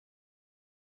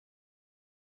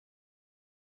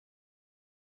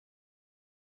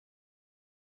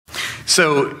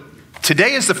So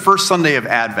today is the first Sunday of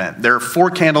Advent. There are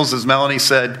 4 candles, as Melanie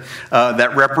said,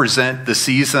 that represent the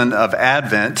season of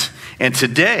Advent. And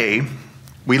today,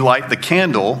 we light the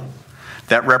candle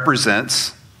that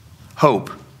represents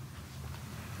hope.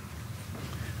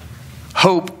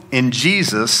 Hope in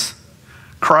Jesus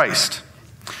Christ.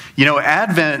 You know,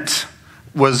 Advent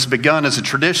was begun as a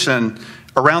tradition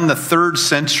around the 3rd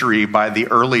century by the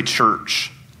early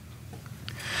church.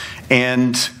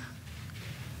 And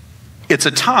it's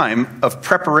a time of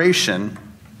preparation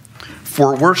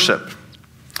for worship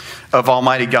of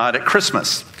Almighty God at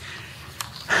Christmas.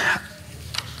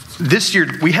 This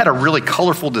year, we had a really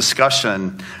colorful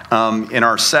discussion in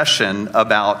our session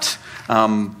about,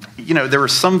 there were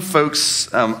some folks,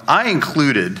 I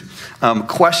included,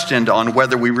 questioned on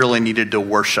whether we really needed to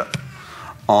worship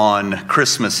on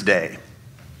Christmas Day.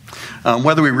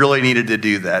 Whether we really needed to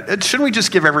do that. Shouldn't we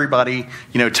just give everybody,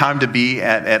 time to be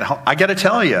at home? I got to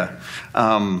tell you,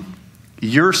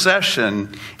 your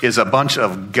session is a bunch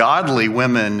of godly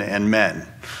women and men.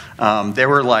 They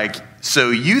were like, so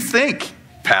you think,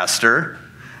 Pastor,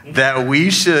 that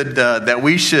we should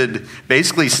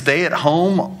basically stay at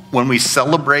home when we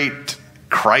celebrate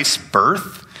Christ's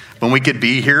birth, when we could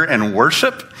be here and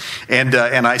worship? And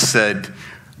I said,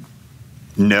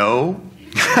 no.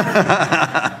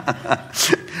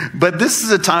 But this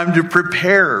is a time to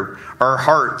prepare our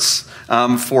hearts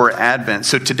for Advent.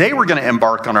 So today we're going to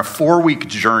embark on a 4-week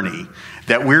journey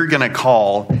that we're going to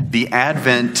call the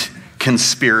Advent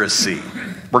Conspiracy.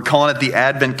 We're calling it the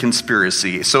Advent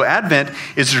Conspiracy. So Advent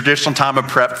is a traditional time of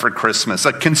prep for Christmas.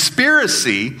 A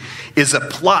conspiracy is a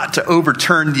plot to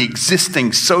overturn the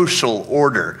existing social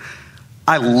order.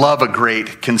 I love a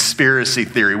great conspiracy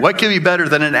theory. What could be better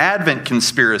than an Advent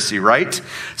conspiracy, right?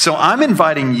 So I'm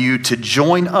inviting you to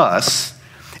join us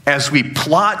as we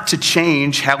plot to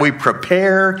change how we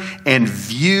prepare and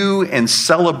view and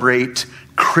celebrate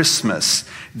Christmas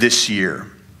this year.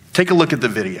 Take a look at the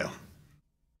video.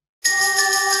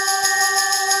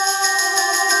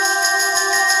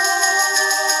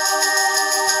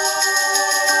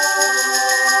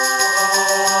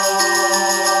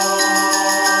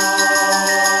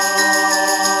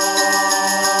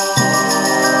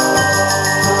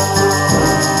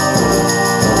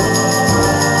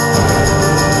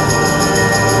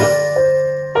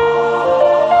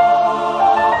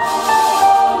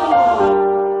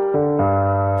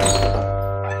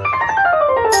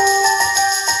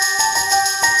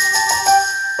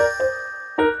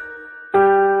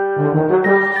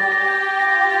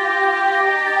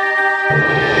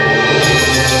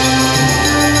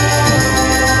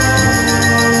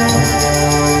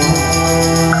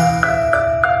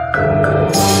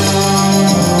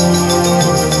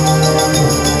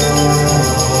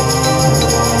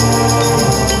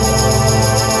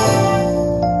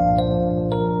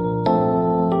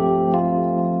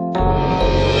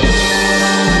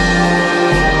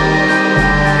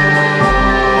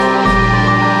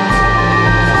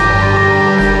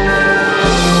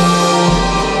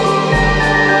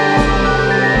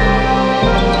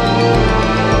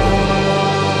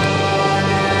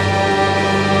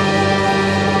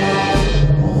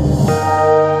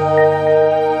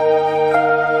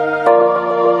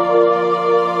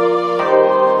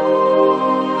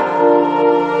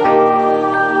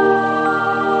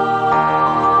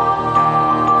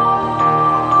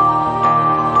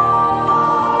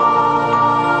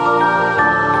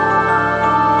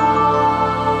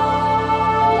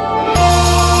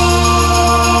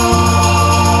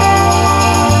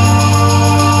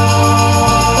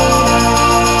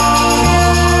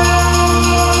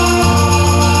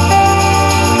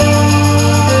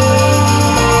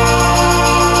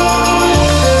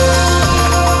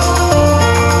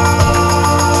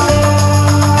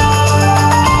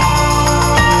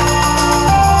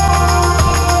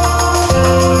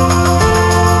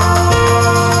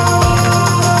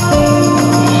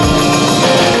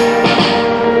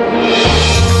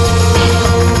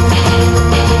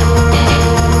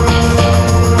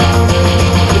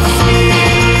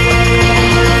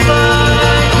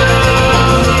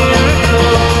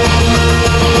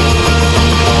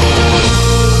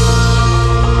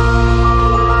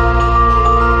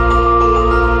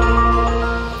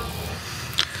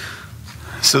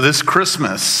 So this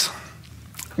Christmas,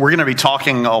 we're going to be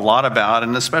talking a lot about,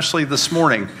 and especially this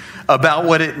morning, about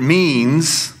what it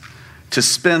means to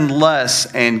spend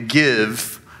less and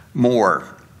give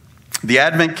more. The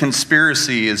Advent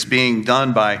Conspiracy is being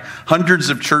done by hundreds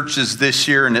of churches this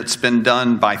year, and it's been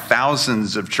done by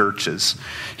thousands of churches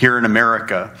here in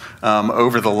America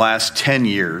over the last 10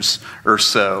 years or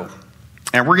so.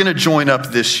 And we're going to join up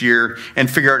this year and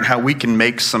figure out how we can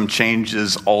make some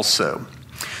changes also.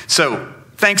 So,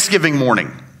 Thanksgiving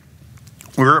morning.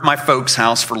 We were at my folks'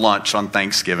 house for lunch on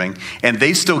Thanksgiving, and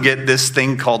they still get this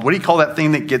thing called, what do you call that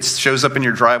thing that shows up in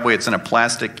your driveway? It's in a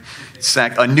plastic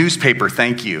sack, a newspaper,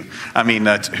 thank you. I mean,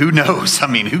 who knows? I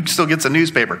mean, who still gets a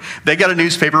newspaper? They got a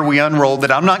newspaper, we unrolled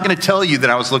it. I'm not going to tell you that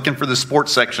I was looking for the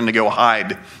sports section to go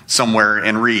hide somewhere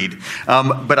and read.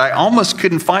 But I almost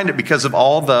couldn't find it because of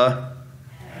all the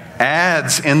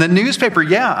ads in the newspaper.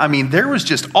 Yeah, I mean, there was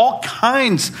just all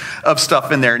kinds of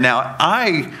stuff in there. Now,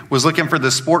 I was looking for the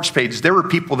sports page. There were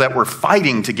people that were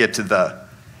fighting to get to the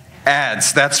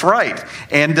ads. That's right.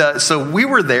 And so we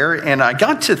were there, and I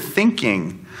got to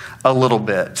thinking a little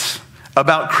bit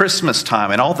about Christmas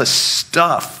time and all the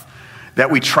stuff that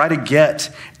we try to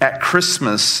get at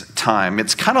Christmas time.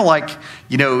 It's kind of like,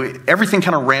 everything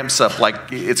kind of ramps up.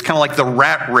 Like it's kind of like the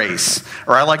rat race,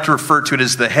 or I like to refer to it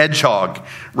as the hedgehog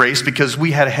race because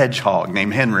we had a hedgehog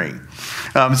named Henry.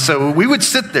 So we would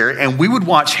sit there and we would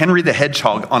watch Henry the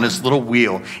Hedgehog on his little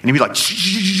wheel, and he'd be like,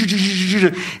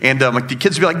 and the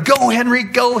kids would be like, go Henry,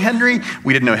 go Henry.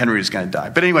 We didn't know Henry was going to die.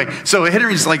 But anyway, so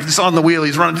Henry's like just on the wheel,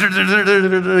 he's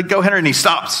running, go Henry, and he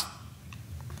stops.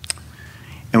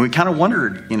 And we kind of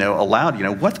wondered, aloud,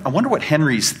 I wonder what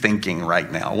Henry's thinking right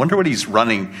now. I wonder what he's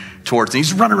running towards. And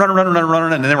he's running.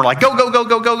 And then we're like,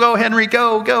 go, Henry,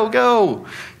 go.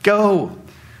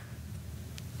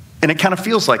 And it kind of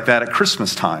feels like that at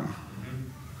Christmas time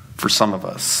for some of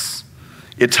us.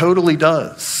 It totally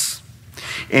does.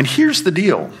 And here's the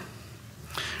deal.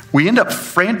 We end up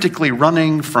frantically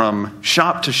running from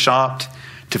shop to shop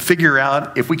to figure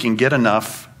out if we can get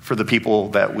enough for the people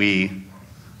that we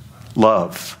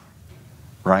love,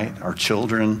 right? Our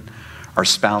children, our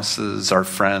spouses, our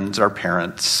friends, our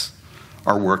parents,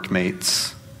 our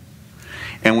workmates.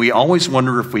 And we always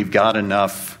wonder if we've got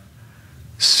enough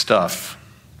stuff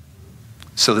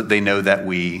so that they know that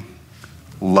we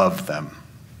love them.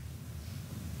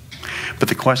 But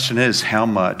the question is, how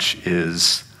much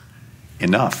is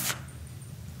enough?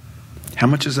 How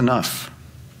much is enough?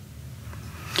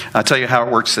 I'll tell you how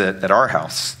it works at our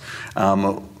house.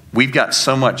 We've got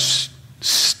so much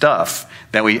stuff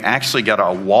that we actually got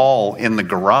a wall in the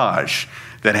garage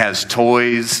that has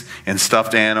toys and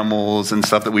stuffed animals and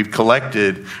stuff that we've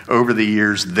collected over the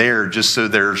years there, just so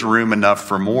there's room enough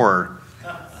for more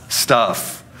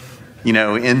stuff,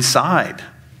 inside.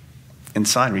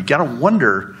 We got to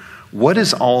wonder, what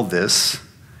is all this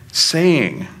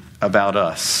saying about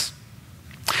us?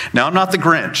 Now, I'm not the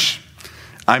Grinch.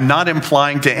 I'm not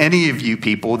implying to any of you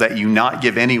people that you not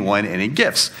give anyone any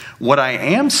gifts. What I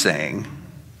am saying,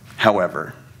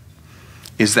 however,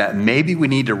 is that maybe we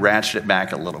need to ratchet it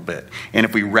back a little bit. And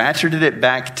if we ratcheted it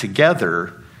back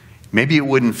together, maybe it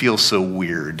wouldn't feel so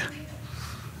weird.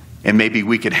 And maybe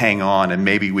we could hang on, and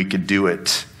maybe we could do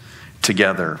it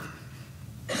together.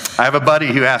 I have a buddy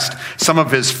who asked some of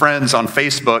his friends on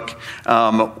Facebook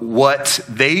what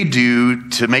they do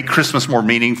to make Christmas more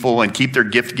meaningful and keep their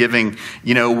gift giving,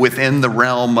 within the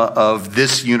realm of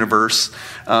this universe.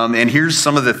 And here's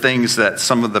some of the things that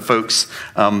some of the folks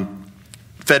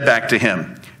fed back to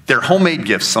him. They're homemade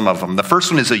gifts, some of them. The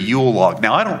first one is a Yule log.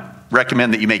 Now, I don't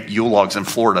recommend that you make Yule logs in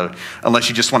Florida unless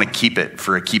you just want to keep it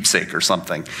for a keepsake or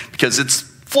something, because it's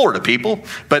Florida people,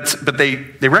 but they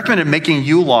recommended making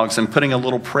Yule logs and putting a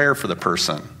little prayer for the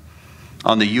person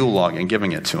on the Yule log and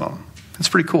giving it to them. That's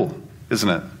pretty cool, isn't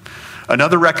it?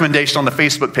 Another recommendation on the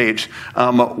Facebook page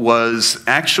was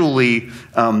actually,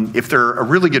 if they're a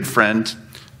really good friend,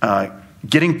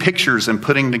 getting pictures and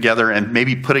putting together and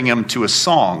maybe putting them to a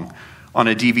song on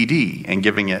a DVD and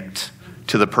giving it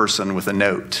to the person with a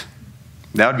note.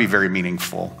 That would be very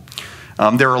meaningful.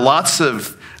 There are lots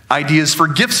of ideas for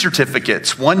gift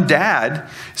certificates. One dad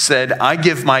said, I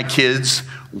give my kids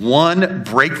one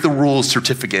break the rules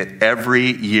certificate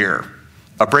every year.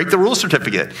 A break the rules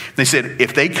certificate. They said,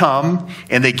 if they come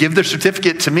and they give their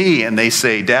certificate to me and they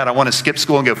say, Dad, I want to skip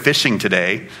school and go fishing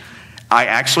today, I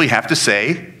actually have to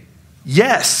say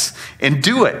yes and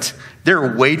do it. There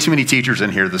are way too many teachers in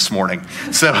here this morning.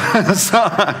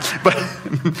 But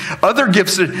other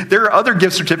gifts, there are other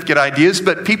gift certificate ideas,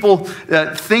 but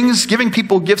giving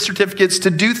people gift certificates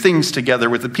to do things together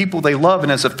with the people they love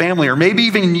and as a family, or maybe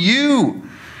even you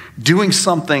doing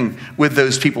something with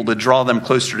those people to draw them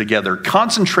closer together,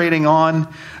 concentrating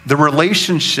on the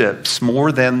relationships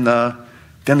more than the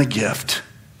gift.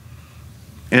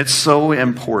 And it's so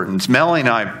important. Melanie and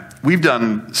I, we've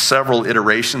done several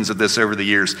iterations of this over the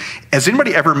years. Has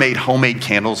anybody ever made homemade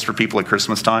candles for people at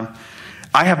Christmas time?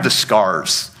 I have the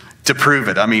scars to prove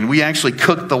it. I mean, we actually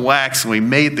cooked the wax and we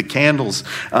made the candles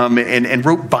and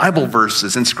wrote Bible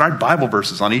verses, inscribed Bible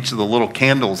verses on each of the little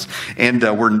candles. And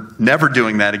we're never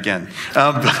doing that again.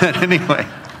 But anyway,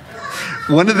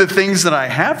 one of the things that I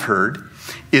have heard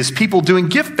is people doing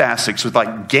gift baskets with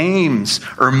like games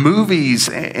or movies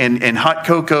and hot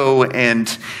cocoa and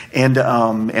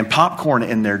popcorn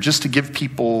in there, just to give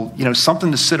people,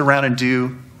 something to sit around and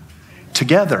do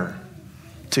together,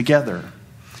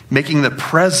 making the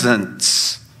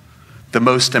presents the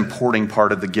most important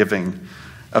part of the giving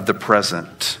of the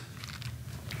present.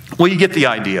 Well, you get the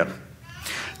idea.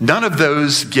 None of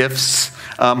those gifts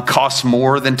cost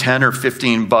more than 10 or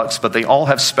 15 bucks, but they all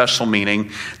have special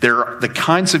meaning. They're the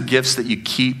kinds of gifts that you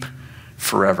keep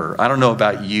forever. I don't know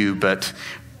about you, but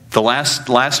the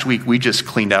last week we just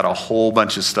cleaned out a whole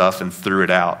bunch of stuff and threw it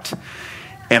out.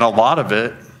 And a lot of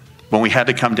it, when we had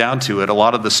to come down to it, a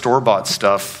lot of the store-bought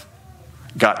stuff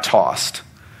got tossed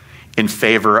in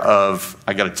favor of,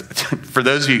 for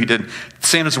those of you who did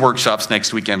Santa's workshops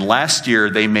next weekend, last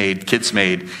year kids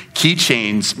made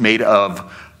keychains made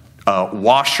of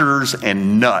washers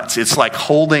and nuts. It's like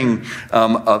holding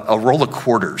a roll of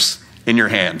quarters in your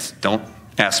hands. Don't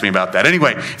ask me about that.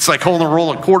 Anyway, it's like holding a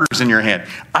roll of quarters in your hand.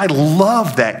 I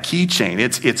love that keychain.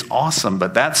 It's awesome,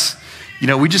 but that's,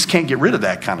 we just can't get rid of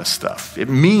that kind of stuff. It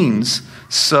means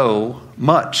so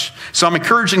much. So I'm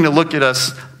encouraging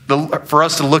for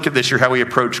us to look at this year, how we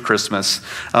approach Christmas.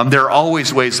 There are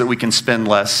always ways that we can spend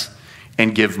less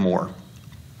and give more.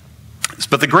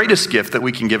 But the greatest gift that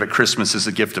we can give at Christmas is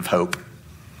a gift of hope,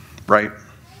 right?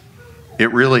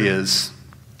 It really is.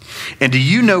 And do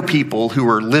you know people who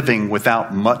are living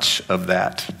without much of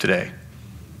that today?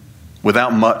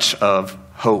 Without much of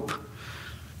hope.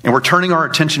 And we're turning our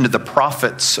attention to the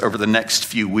prophets over the next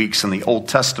few weeks in the Old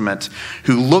Testament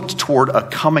who looked toward a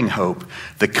coming hope,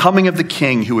 the coming of the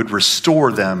King who would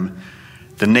restore them,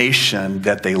 the nation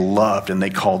that they loved and they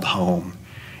called home,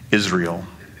 Israel.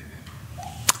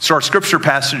 So our scripture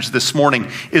passage this morning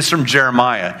is from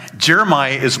Jeremiah.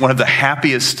 Jeremiah is one of the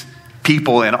happiest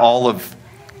people in all of...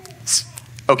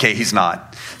 Okay, he's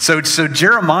not. So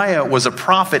Jeremiah was a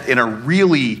prophet in a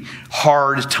really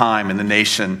hard time in the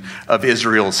nation of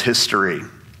Israel's history.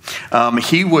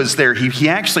 He was there. He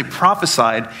actually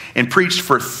prophesied and preached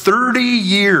for 30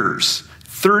 years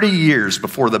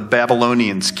before the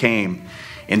Babylonians came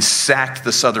and sacked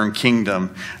the southern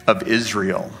kingdom of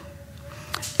Israel.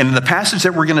 And in the passage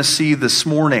that we're going to see this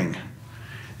morning,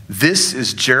 this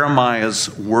is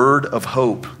Jeremiah's word of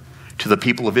hope to the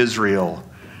people of Israel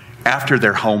after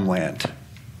their homeland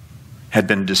had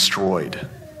been destroyed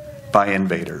by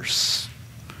invaders.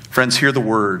 Friends, hear the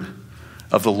word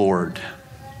of the Lord.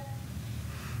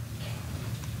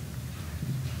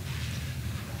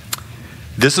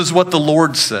 This is what the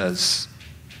Lord says.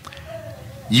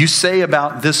 You say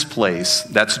about this place,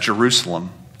 that's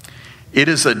Jerusalem, it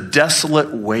is a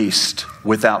desolate waste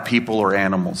without people or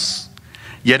animals.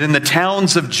 Yet in the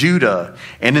towns of Judah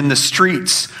and in the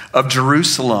streets of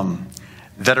Jerusalem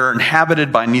that are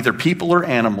inhabited by neither people or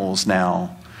animals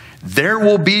now, there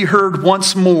will be heard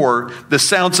once more the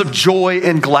sounds of joy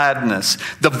and gladness,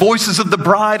 the voices of the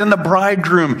bride and the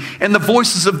bridegroom, and the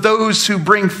voices of those who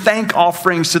bring thank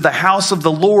offerings to the house of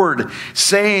the Lord,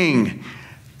 saying,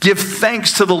 give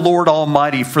thanks to the Lord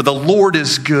Almighty, for the Lord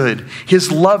is good.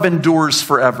 His love endures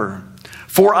forever.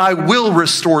 For I will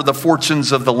restore the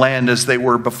fortunes of the land as they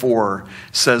were before,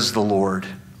 says the Lord.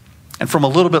 And from a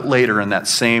little bit later in that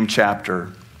same chapter,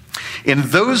 in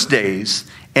those days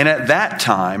and at that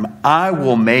time, I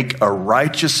will make a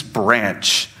righteous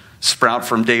branch sprout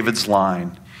from David's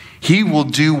line. He will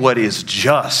do what is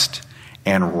just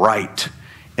and right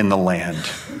in the land.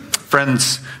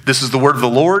 Friends, this is the word of the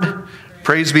Lord.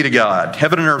 Praise be to God.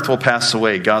 Heaven and earth will pass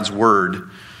away. God's word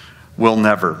will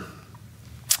never.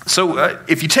 So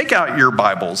if you take out your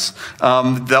Bibles,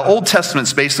 the Old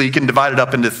Testament's basically, you can divide it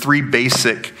up into three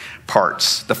basic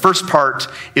parts. The first part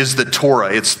is the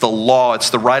Torah. It's the law. It's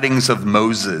the writings of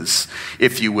Moses,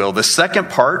 if you will. The second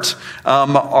part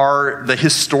are the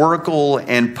historical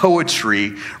and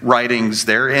poetry writings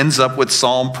there. It ends up with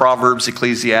Psalm, Proverbs,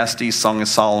 Ecclesiastes, Song of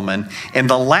Solomon. And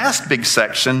the last big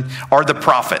section are the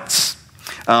prophets.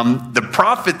 The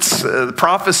prophets,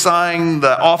 prophesying,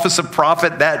 the office of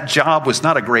prophet, that job was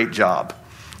not a great job.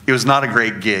 It was not a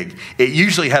great gig. It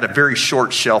usually had a very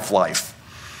short shelf life.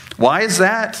 Why is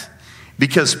that?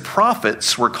 Because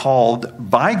prophets were called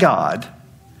by God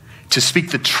to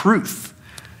speak the truth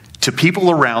to people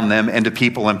around them and to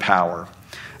people in power.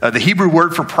 The Hebrew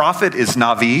word for prophet is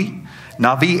navi,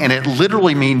 and it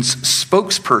literally means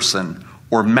spokesperson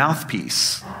or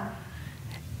mouthpiece.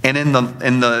 And in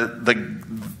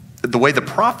the the way the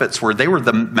prophets were, they were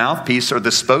the mouthpiece or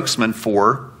the spokesman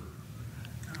for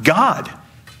God.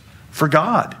 For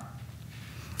God.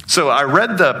 So I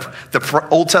read the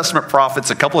Old Testament prophets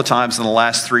a couple of times in the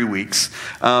last 3 weeks,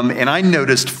 and I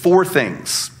noticed four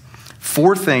things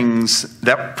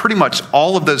that pretty much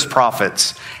all of those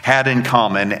prophets had in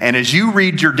common. And as you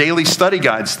read your daily study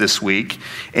guides this week,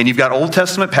 and you've got Old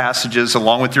Testament passages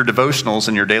along with your devotionals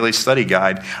and your daily study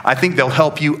guide, I think they'll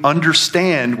help you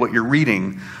understand what you're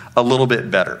reading a little bit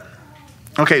better.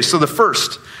 Okay, so the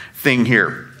first thing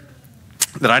here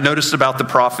that I noticed about the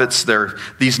prophets,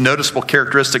 these noticeable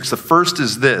characteristics. The first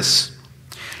is this: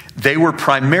 they were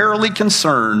primarily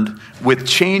concerned with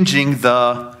changing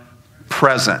the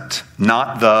present,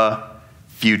 not the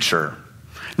future.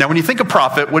 Now, when you think of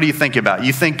prophet, what do you think about?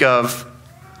 You think of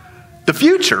the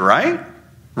future, right?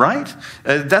 Right?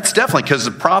 That's definitely, because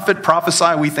the prophet,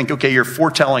 prophesy, we think, okay, you're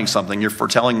foretelling something. You're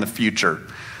foretelling the future.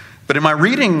 But in my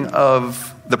reading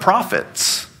of the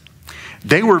prophets,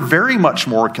 they were very much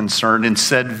more concerned and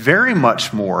said very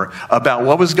much more about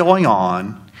what was going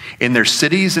on in their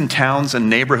cities and towns and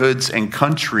neighborhoods and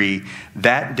country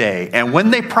that day. And when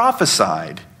they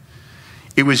prophesied,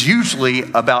 it was usually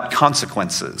about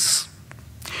consequences.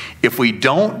 If we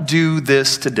don't do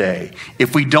this today,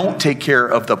 if we don't take care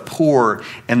of the poor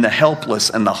and the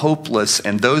helpless and the hopeless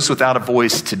and those without a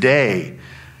voice today,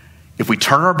 if we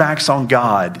turn our backs on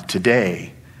God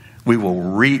today, we will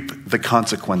reap the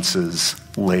consequences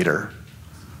later.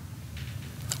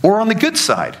 Or on the good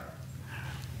side,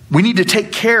 we need to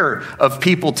take care of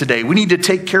people today. We need to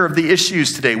take care of the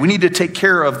issues today. We need to take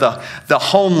care of the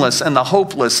homeless and the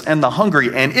hopeless and the hungry.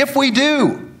 And if we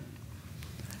do,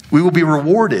 we will be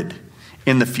rewarded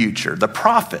in the future. The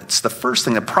prophets, the first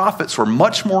thing, the prophets were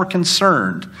much more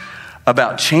concerned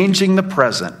about changing the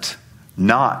present,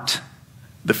 not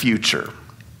the future.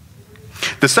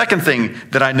 The second thing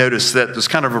that I noticed that was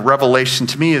kind of a revelation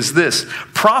to me is this: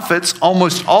 prophets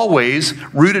almost always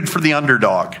rooted for the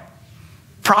underdog.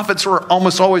 Prophets were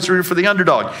almost always rooted for the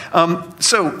underdog.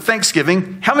 So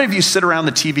Thanksgiving, how many of you sit around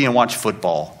the TV and watch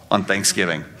football on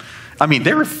Thanksgiving? I mean,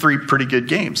 there were 3 pretty good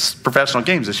games, professional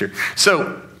games this year.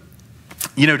 So,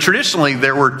 traditionally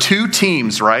there were 2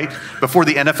 teams, right? Before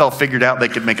the NFL figured out they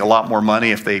could make a lot more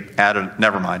money if they added,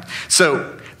 never mind.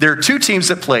 So there are 2 teams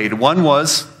that played. One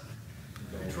was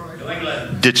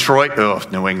Detroit. Oh,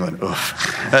 New England.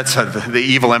 Oh, that's the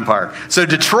evil empire. So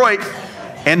Detroit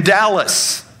and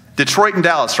Dallas. Detroit and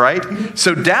Dallas, right?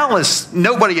 So Dallas,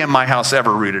 nobody in my house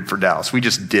ever rooted for Dallas. We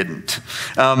just didn't.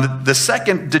 The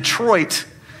second, Detroit,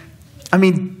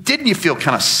 didn't you feel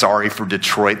kind of sorry for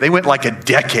Detroit? They went like a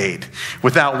decade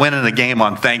without winning a game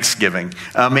on Thanksgiving.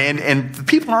 And the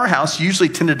people in our house usually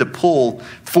tended to pull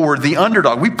for the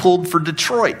underdog. We pulled for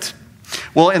Detroit.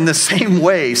 Well, in the same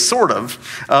way, sort of,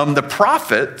 the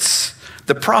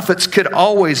prophets could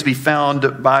always be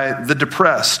found by the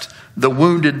depressed, the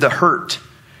wounded, the hurt,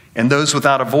 and those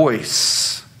without a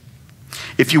voice.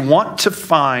 If you want to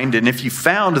find, and if you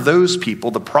found those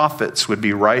people, the prophets would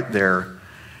be right there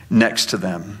next to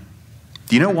them.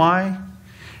 Do you know why?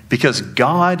 Because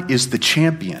God is the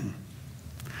champion.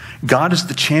 God is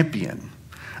the champion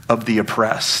of the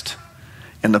oppressed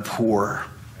and the poor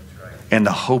and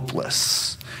the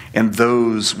hopeless and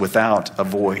those without a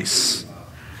voice.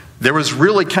 There was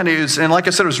really and like I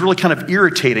said, it was really kind of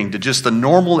irritating to just the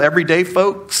normal everyday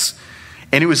folks.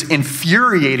 And it was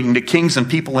infuriating to kings and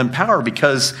people in power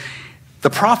because the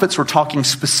prophets were talking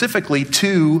specifically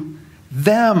to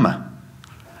them.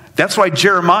 That's why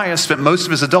Jeremiah spent most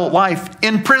of his adult life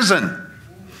in prison.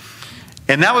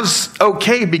 And that was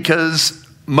okay because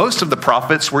most of the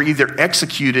prophets were either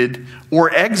executed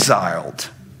or exiled.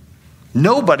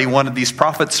 Nobody wanted these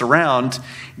prophets around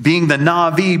being the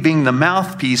Navi, being the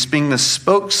mouthpiece, being the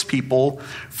spokespeople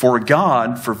for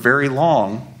God for very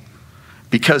long,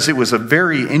 because it was a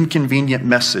very inconvenient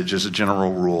message as a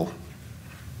general rule.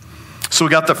 So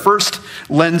we got the first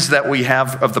lens that we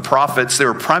have of the prophets. They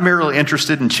were primarily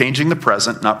interested in changing the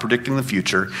present, not predicting the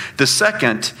future. The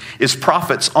second is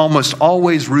prophets almost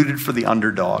always rooted for the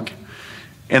underdog.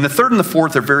 And the third and the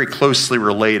fourth are very closely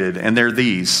related, and they're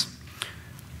these.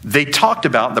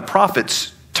 The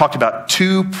prophets talked about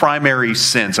 2 primary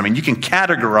sins. You can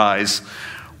categorize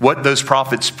what those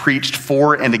prophets preached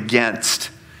for and against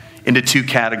into 2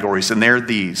 categories, and they're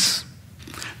these.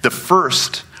 The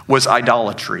first was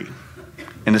idolatry,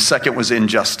 and the second was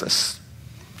injustice.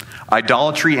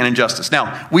 Idolatry and injustice.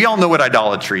 Now, we all know what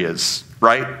idolatry is,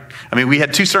 right? We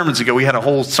had 2 sermons ago, we had a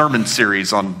whole sermon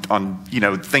series on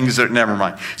things that, never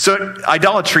mind. So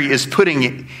idolatry is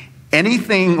putting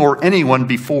anything or anyone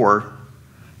before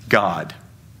God.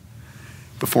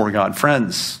 Before God.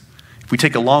 Friends, if If we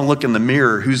take a long look in the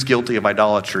mirror, who's guilty of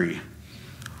idolatry?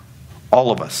 All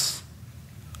of us.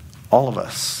 All of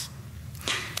us.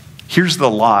 Here's the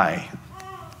lie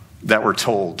that we're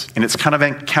told, and it's kind of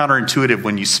counterintuitive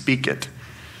when you speak it.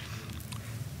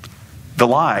 The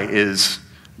lie is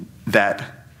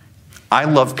that I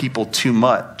love people too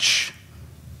much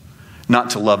not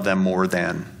to love them more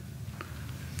than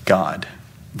God.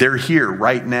 They're here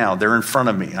right now. They're in front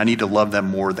of me. I need to love them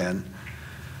more than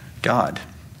God.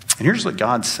 And here's what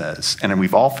God says, and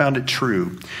we've all found it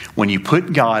true. When you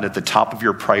put God at the top of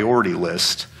your priority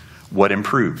list, what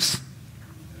improves?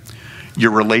 Your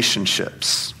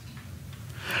relationships.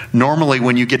 Normally,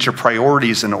 when you get your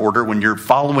priorities in order, when you're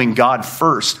following God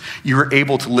first, you're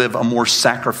able to live a more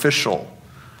sacrificial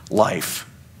life.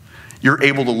 You're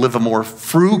able to live a more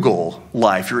frugal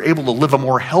life. You're able to live a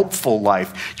more helpful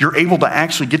life. You're able to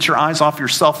actually get your eyes off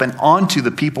yourself and onto the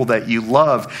people that you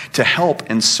love to help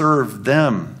and serve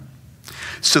them.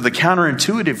 So the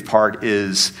counterintuitive part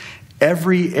is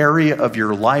every area of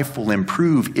your life will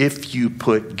improve if you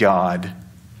put God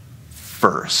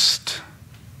first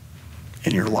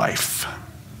in your life.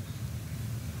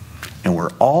 And we're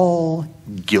all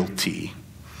guilty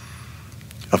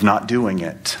of not doing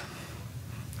it.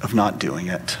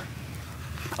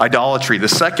 Idolatry. The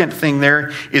second thing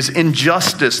there is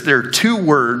injustice. There are two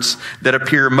words that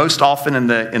appear most often in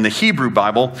the Hebrew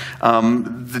Bible.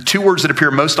 The two words that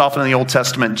appear most often in the Old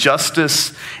Testament,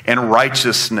 justice and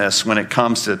righteousness, when it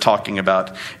comes to talking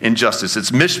about injustice.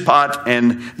 It's mishpat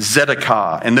and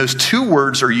zedekah. And those two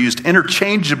words are used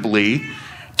interchangeably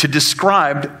to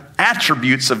describe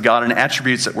attributes of God and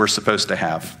attributes that we're supposed to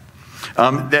have.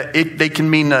 They can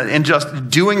mean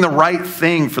doing the right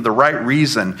thing for the right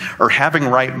reason or having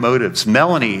right motives.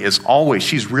 Melanie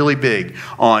she's really big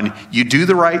on you do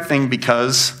the right thing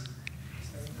because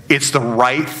it's the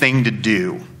right thing to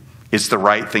do. It's the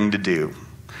right thing to do.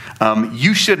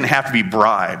 You shouldn't have to be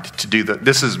bribed to do that.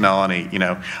 This is Melanie,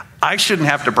 I shouldn't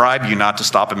have to bribe you not to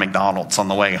stop at McDonald's on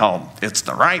the way home. It's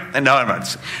the right,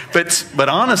 but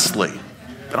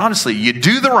honestly, you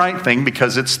do the right thing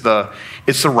because it's the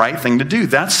right thing to do.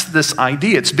 That's this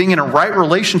idea. It's being in a right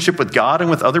relationship with God and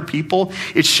with other people.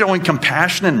 It's showing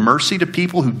compassion and mercy to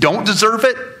people who don't deserve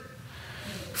it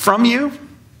from you.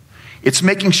 It's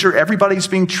making sure everybody's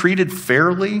being treated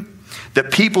fairly,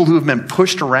 that people who have been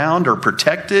pushed around are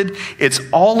protected. It's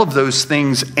all of those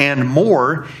things and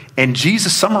more. And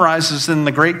Jesus summarizes in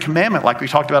the Great Commandment, like we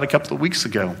talked about a couple of weeks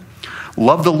ago.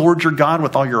 Love the Lord your God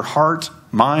with all your heart,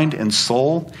 mind, and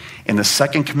soul. And the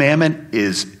second commandment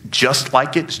is just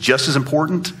like it. It's just as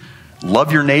important.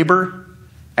 Love your neighbor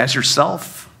as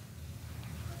yourself.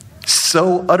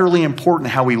 So utterly important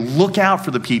how we look out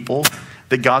for the people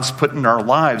that God's put in our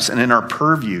lives and in our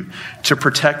purview to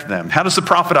protect them. How does the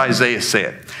prophet Isaiah say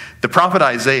it? The prophet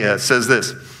Isaiah says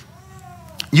this: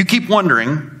 you keep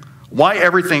wondering why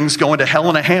everything's going to hell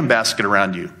in a handbasket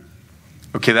around you.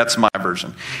 Okay, that's my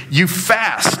version. You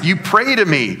fast, you pray to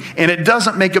me, and it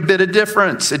doesn't make a bit of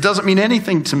difference. It doesn't mean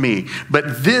anything to me.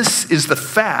 But this is the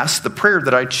fast, the prayer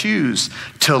that I choose,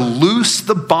 to loose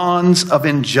the bonds of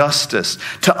injustice,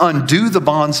 to undo the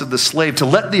bonds of the slave, to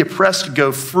let the oppressed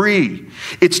go free.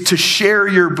 It's to share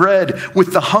your bread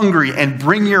with the hungry and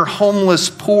bring your homeless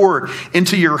poor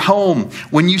into your home.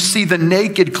 When you see the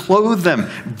naked, clothe them.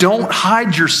 Don't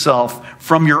hide yourself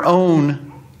from your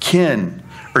own kin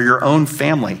or your own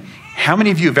family. How many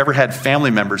of you have ever had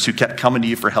family members who kept coming to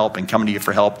you for help and coming to you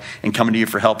for help and coming to you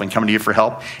for help and coming to you for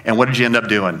help? And what did you end up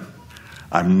doing?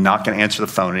 I'm not going to answer the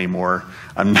phone anymore.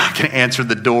 I'm not going to answer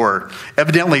the door.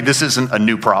 Evidently, this isn't a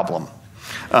new problem.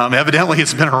 Evidently,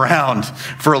 it's been around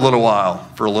for a little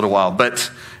while.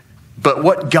 But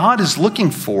what God is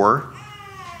looking for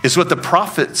is what the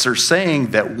prophets are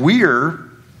saying that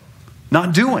we're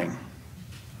not doing.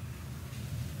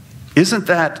 Isn't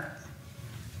that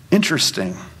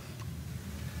interesting?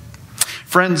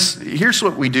 Friends, here's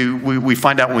what we do. We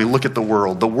find out when we look at the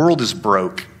world. The world is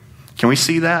broke. Can we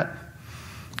see that?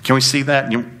 Can we see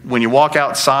that? When you walk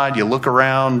outside, you look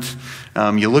around,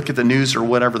 you look at the news or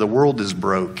whatever, the world is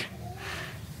broke.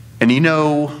 And you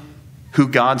know who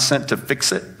God sent to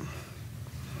fix it?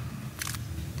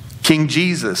 King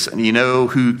Jesus. And you know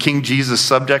who King Jesus'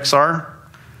 subjects are?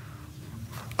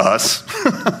 Us.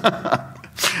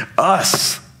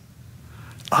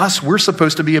 Us, we're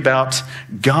supposed to be about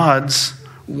God's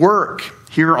work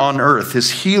here on earth,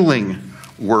 his healing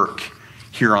work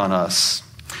here on us.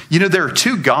 You know, there are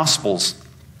two gospels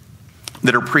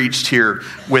that are preached here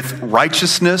with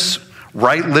righteousness,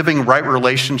 right living, right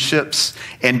relationships,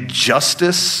 and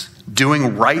justice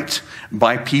doing right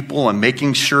by people and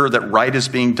making sure that right is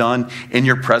being done in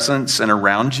your presence and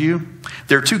around you.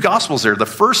 There are two gospels there. The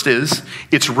first is,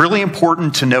 it's really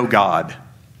important to know God.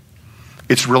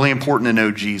 It's really important to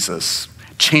know Jesus.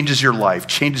 Changes your life,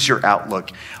 changes your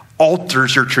outlook,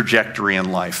 alters your trajectory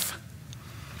in life.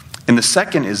 And the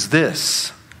second is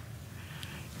this: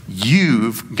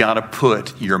 you've got to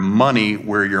put your money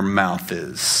where your mouth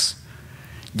is.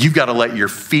 You've got to let your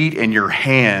feet and your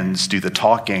hands do the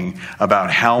talking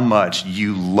about how much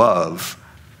you love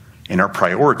and are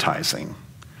prioritizing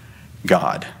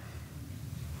God.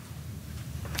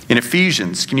 In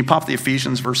Ephesians, can you pop the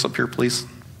Ephesians verse up here, please?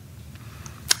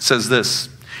 It says this,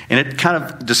 and it kind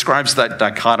of describes that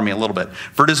dichotomy a little bit.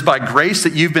 For it is by grace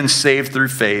that you've been saved through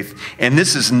faith, and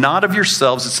this is not of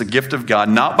yourselves, it's a gift of God,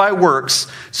 not by works,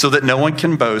 so that no one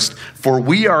can boast. For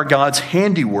we are God's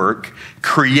handiwork,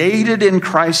 created in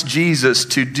Christ Jesus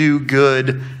to do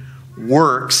good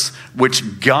works,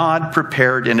 which God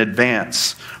prepared in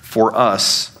advance for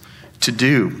us to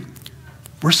do.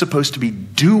 We're supposed to be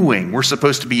doing, we're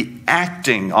supposed to be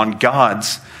acting on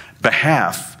God's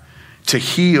behalf to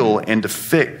heal and to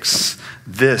fix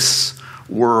this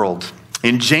world.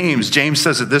 In James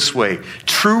says it this way: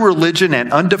 true religion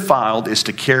and undefiled is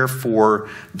to care for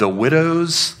the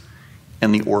widows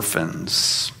and the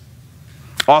orphans.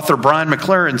 Author Brian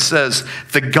McLaren says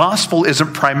the gospel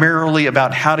isn't primarily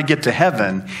about how to get to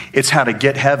heaven, it's how to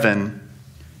get heaven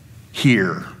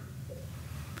here.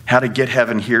 How to get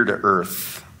heaven here to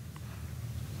earth.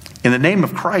 In the name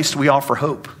of Christ, we offer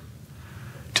hope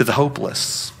to the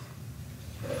hopeless.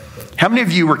 How many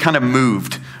of you were kind of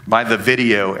moved by the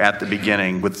video at the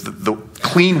beginning with the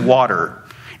clean water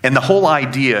and the whole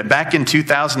idea? Back in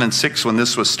 2006 when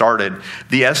this was started,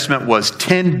 the estimate was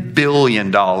 $10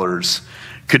 billion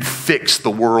could fix the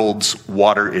world's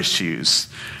water issues.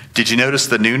 Did you notice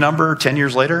the new number 10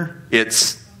 years later?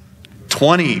 It's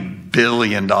 $20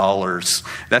 billion.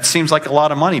 That seems like a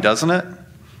lot of money, doesn't it?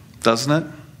 Doesn't it?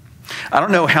 I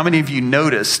don't know how many of you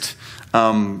noticed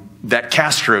that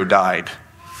Castro died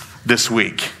this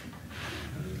week.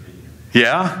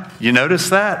 Yeah? You notice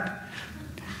that?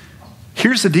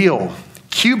 Here's the deal.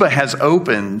 Cuba has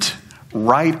opened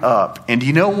right up. And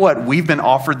you know what we've been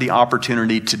offered the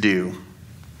opportunity to do?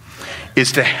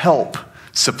 Is to help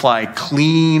supply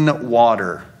clean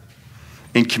water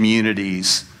in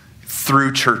communities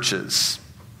through churches.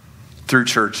 Through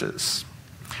churches.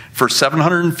 For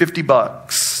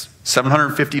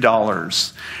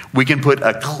 $750, we can put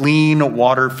a clean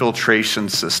water filtration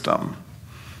system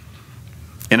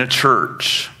in a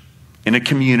church, in a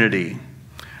community,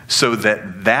 so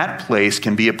that that place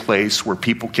can be a place where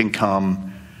people can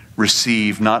come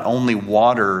receive not only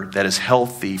water that is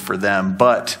healthy for them,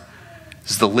 but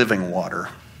is the living water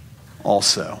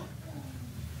also.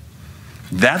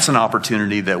 That's an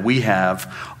opportunity that we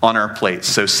have on our plate.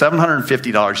 So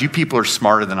 $750, you people are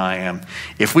smarter than I am.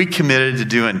 If we committed to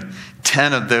doing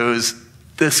 10 of those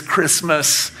this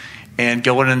Christmas and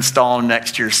go and install them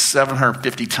next year,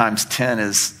 750 times 10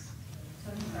 is...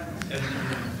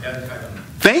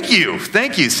 Thank you.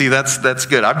 See, that's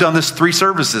good. I've done this 3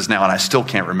 services now and I still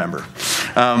can't remember.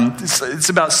 It's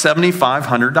about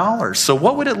 $7,500. So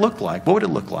what would it look like? What would it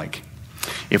look like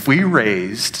if we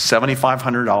raised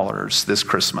 $7,500 this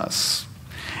Christmas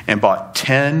and bought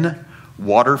 10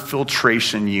 water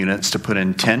filtration units to put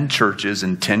in 10 churches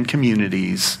and 10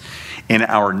 communities in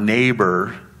our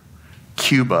neighbor,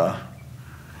 Cuba,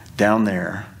 down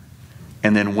there,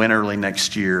 and then went early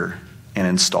next year and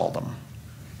install them?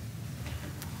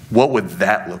 What would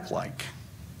that look like?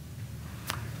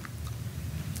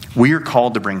 We are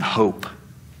called to bring hope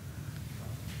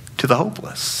to the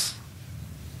hopeless.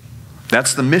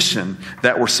 That's the mission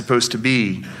that we're supposed to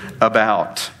be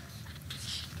about.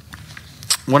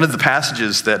 One of the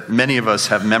passages that many of us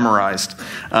have memorized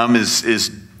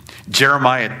is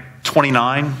Jeremiah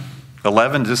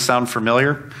 29:11. Does this sound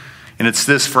familiar? And it's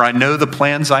this: for I know the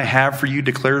plans I have for you,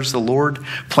 declares the Lord.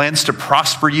 Plans to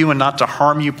prosper you and not to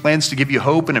harm you. Plans to give you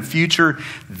hope and a future.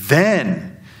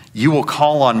 Then you will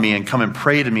call on me and come and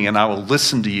pray to me, and I will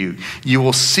listen to you. You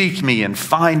will seek me and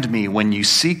find me when you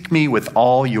seek me with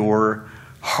all your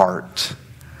heart.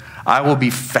 I will be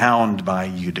found by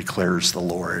you, declares the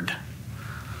Lord.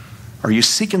 Are you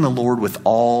seeking the Lord with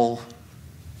all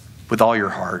your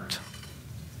heart?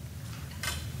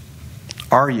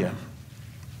 Are you?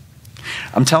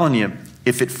 I'm telling you,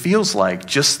 if it feels like,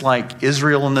 just like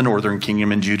Israel in the northern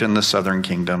kingdom and Judah in the southern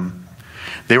kingdom,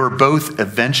 they were both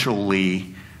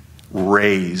eventually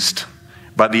razed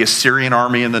by the Assyrian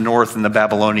army in the north and the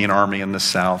Babylonian army in the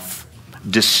south.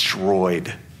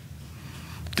 Destroyed.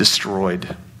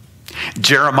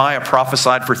 Jeremiah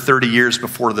prophesied for 30 years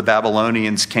before the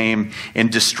Babylonians came and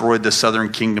destroyed the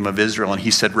southern kingdom of Israel. And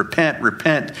he said, repent,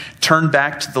 repent, turn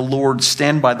back to the Lord,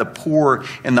 stand by the poor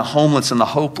and the homeless and the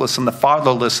hopeless and the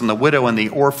fatherless and the widow and the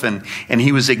orphan. And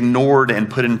he was ignored and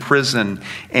put in prison.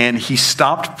 And he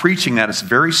stopped preaching that. It's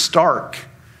very stark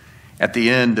at the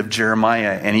end of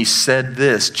Jeremiah. And he said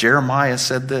this, Jeremiah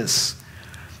said this.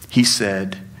 He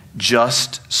said,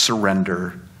 just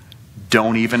surrender.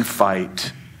 Don't even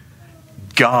fight.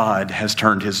 God has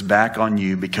turned his back on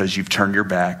you because you've turned your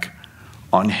back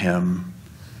on him.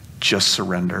 Just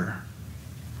surrender.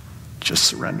 Just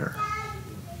surrender.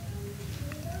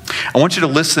 I want you to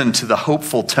listen to the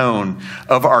hopeful tone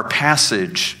of our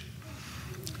passage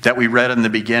that we read in the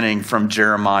beginning from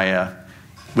Jeremiah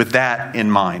with that in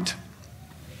mind.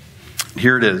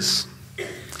 Here it is.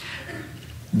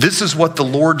 This is what the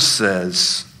Lord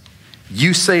says.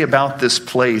 You say about this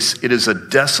place, it is a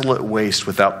desolate waste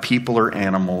without people or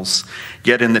animals.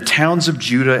 Yet in the towns of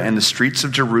Judah and the streets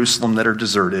of Jerusalem that are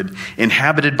deserted,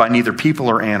 inhabited by neither people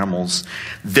or animals,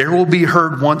 there will be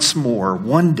heard once more,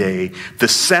 one day, the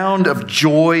sound of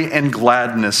joy and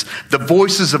gladness, the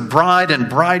voices of bride and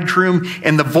bridegroom,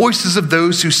 and the voices of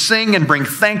those who sing and bring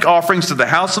thank offerings to the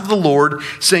house of the Lord,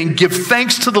 saying, give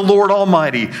thanks to the Lord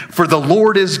Almighty, for the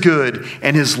Lord is good,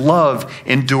 and his love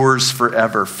endures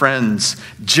forever. Friends,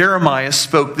 Jeremiah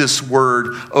spoke this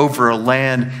word over a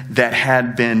land that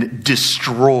had been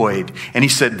destroyed. And he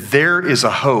said, there is a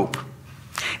hope.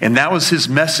 And that was his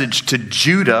message to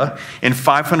Judah in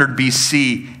 500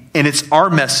 BC. And it's our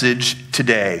message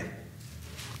today.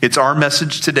 It's our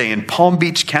message today in Palm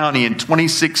Beach County in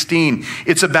 2016.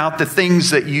 It's about the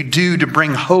things that you do to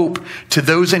bring hope to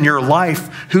those in your life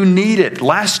who need it.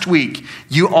 Last week,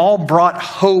 you all brought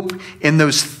hope in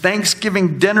those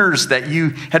Thanksgiving dinners that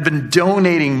you had been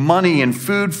donating money and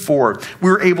food for.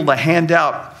 We were able to hand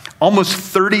out almost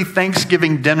 30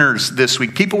 Thanksgiving dinners this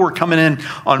week. People were coming in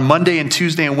on Monday and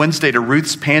Tuesday and Wednesday to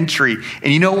Ruth's Pantry.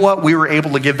 And you know what? We were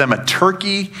able to give them a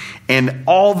turkey and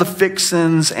all the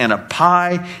fixins and a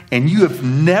pie. And you have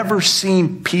never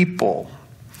seen people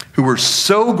who were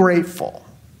so grateful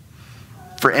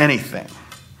for anything.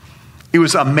 It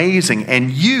was amazing. And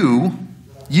you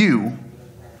did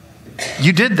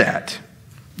that.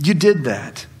 You did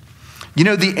that. You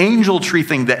know, the angel tree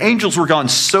thing, the angels were gone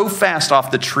so fast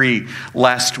off the tree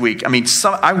last week. I mean,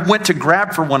 I went to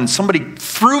grab for one and somebody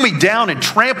threw me down and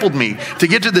trampled me to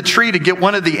get to the tree to get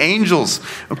one of the angels.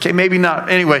 Okay, maybe not.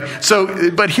 Anyway,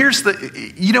 but here's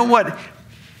you know what?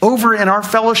 Over in our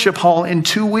fellowship hall in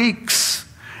 2 weeks,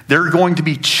 there are going to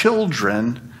be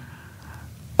children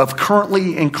of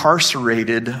currently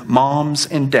incarcerated moms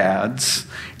and dads,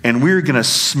 and we're going to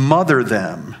smother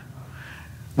them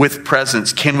with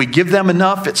presents. Can we give them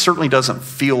enough? It certainly doesn't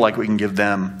feel like we can give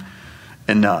them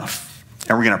enough.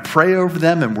 And we're going to pray over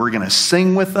them, and we're going to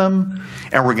sing with them,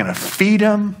 and we're going to feed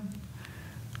them.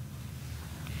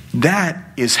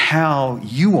 That is how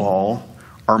you all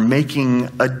are making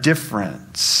a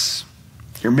difference.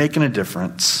 You're making a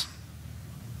difference.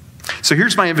 So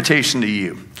here's my invitation to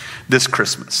you this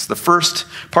Christmas. The first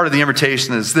part of the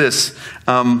invitation is this.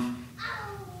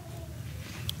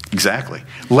 Exactly.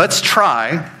 Let's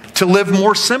try to live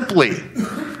more simply.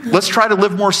 Let's try to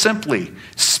live more simply.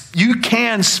 You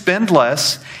can spend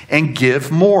less and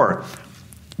give more.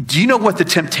 Do you know what the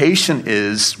temptation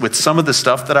is with some of the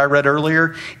stuff that I read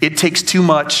earlier? It takes too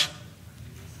much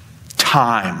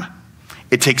time.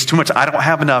 It takes too much. I don't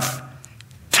have enough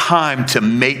time to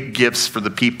make gifts for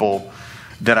the people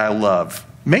that I love.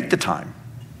 Make the time.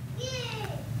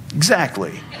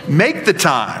 Exactly. Make the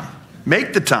time.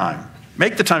 Make the time.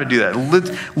 Make the time to do that.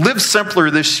 Live simpler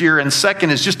this year. And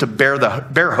second is just to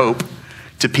bear hope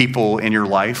to people in your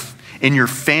life, in your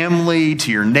family,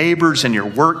 to your neighbors, in your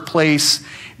workplace.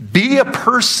 Be a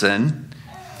person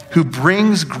who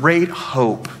brings great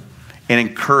hope and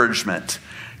encouragement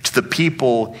to the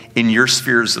people in your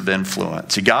spheres of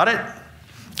influence. You got it?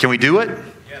 Can we do it?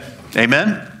 Yes.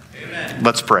 Amen? Amen.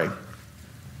 Let's pray.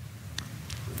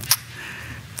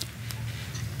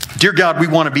 Dear God, we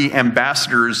want to be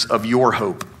ambassadors of your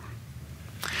hope.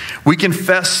 We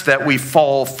confess that we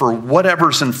fall for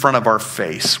whatever's in front of our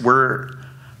face. We're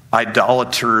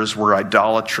idolaters, we're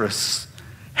idolatrous.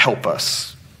 Help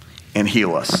us and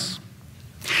heal us.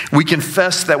 We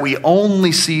confess that we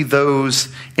only see those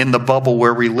in the bubble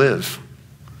where we live.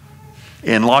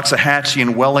 In Loxahatchee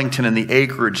and Wellington and the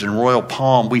acreage and Royal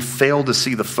Palm, we fail to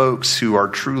see the folks who are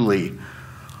truly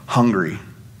hungry.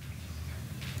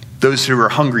 Those who are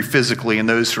hungry physically and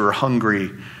those who are hungry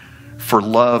for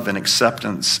love and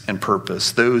acceptance and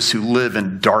purpose. Those who live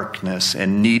in darkness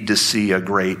and need to see a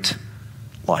great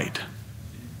light.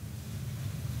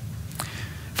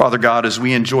 Father God, as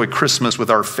we enjoy Christmas with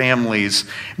our families,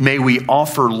 may we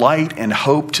offer light and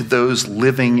hope to those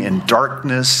living in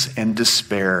darkness and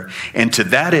despair. And to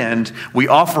that end, we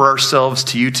offer ourselves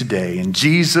to you today. In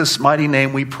Jesus' mighty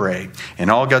name we pray. And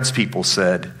all God's people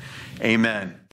said, amen.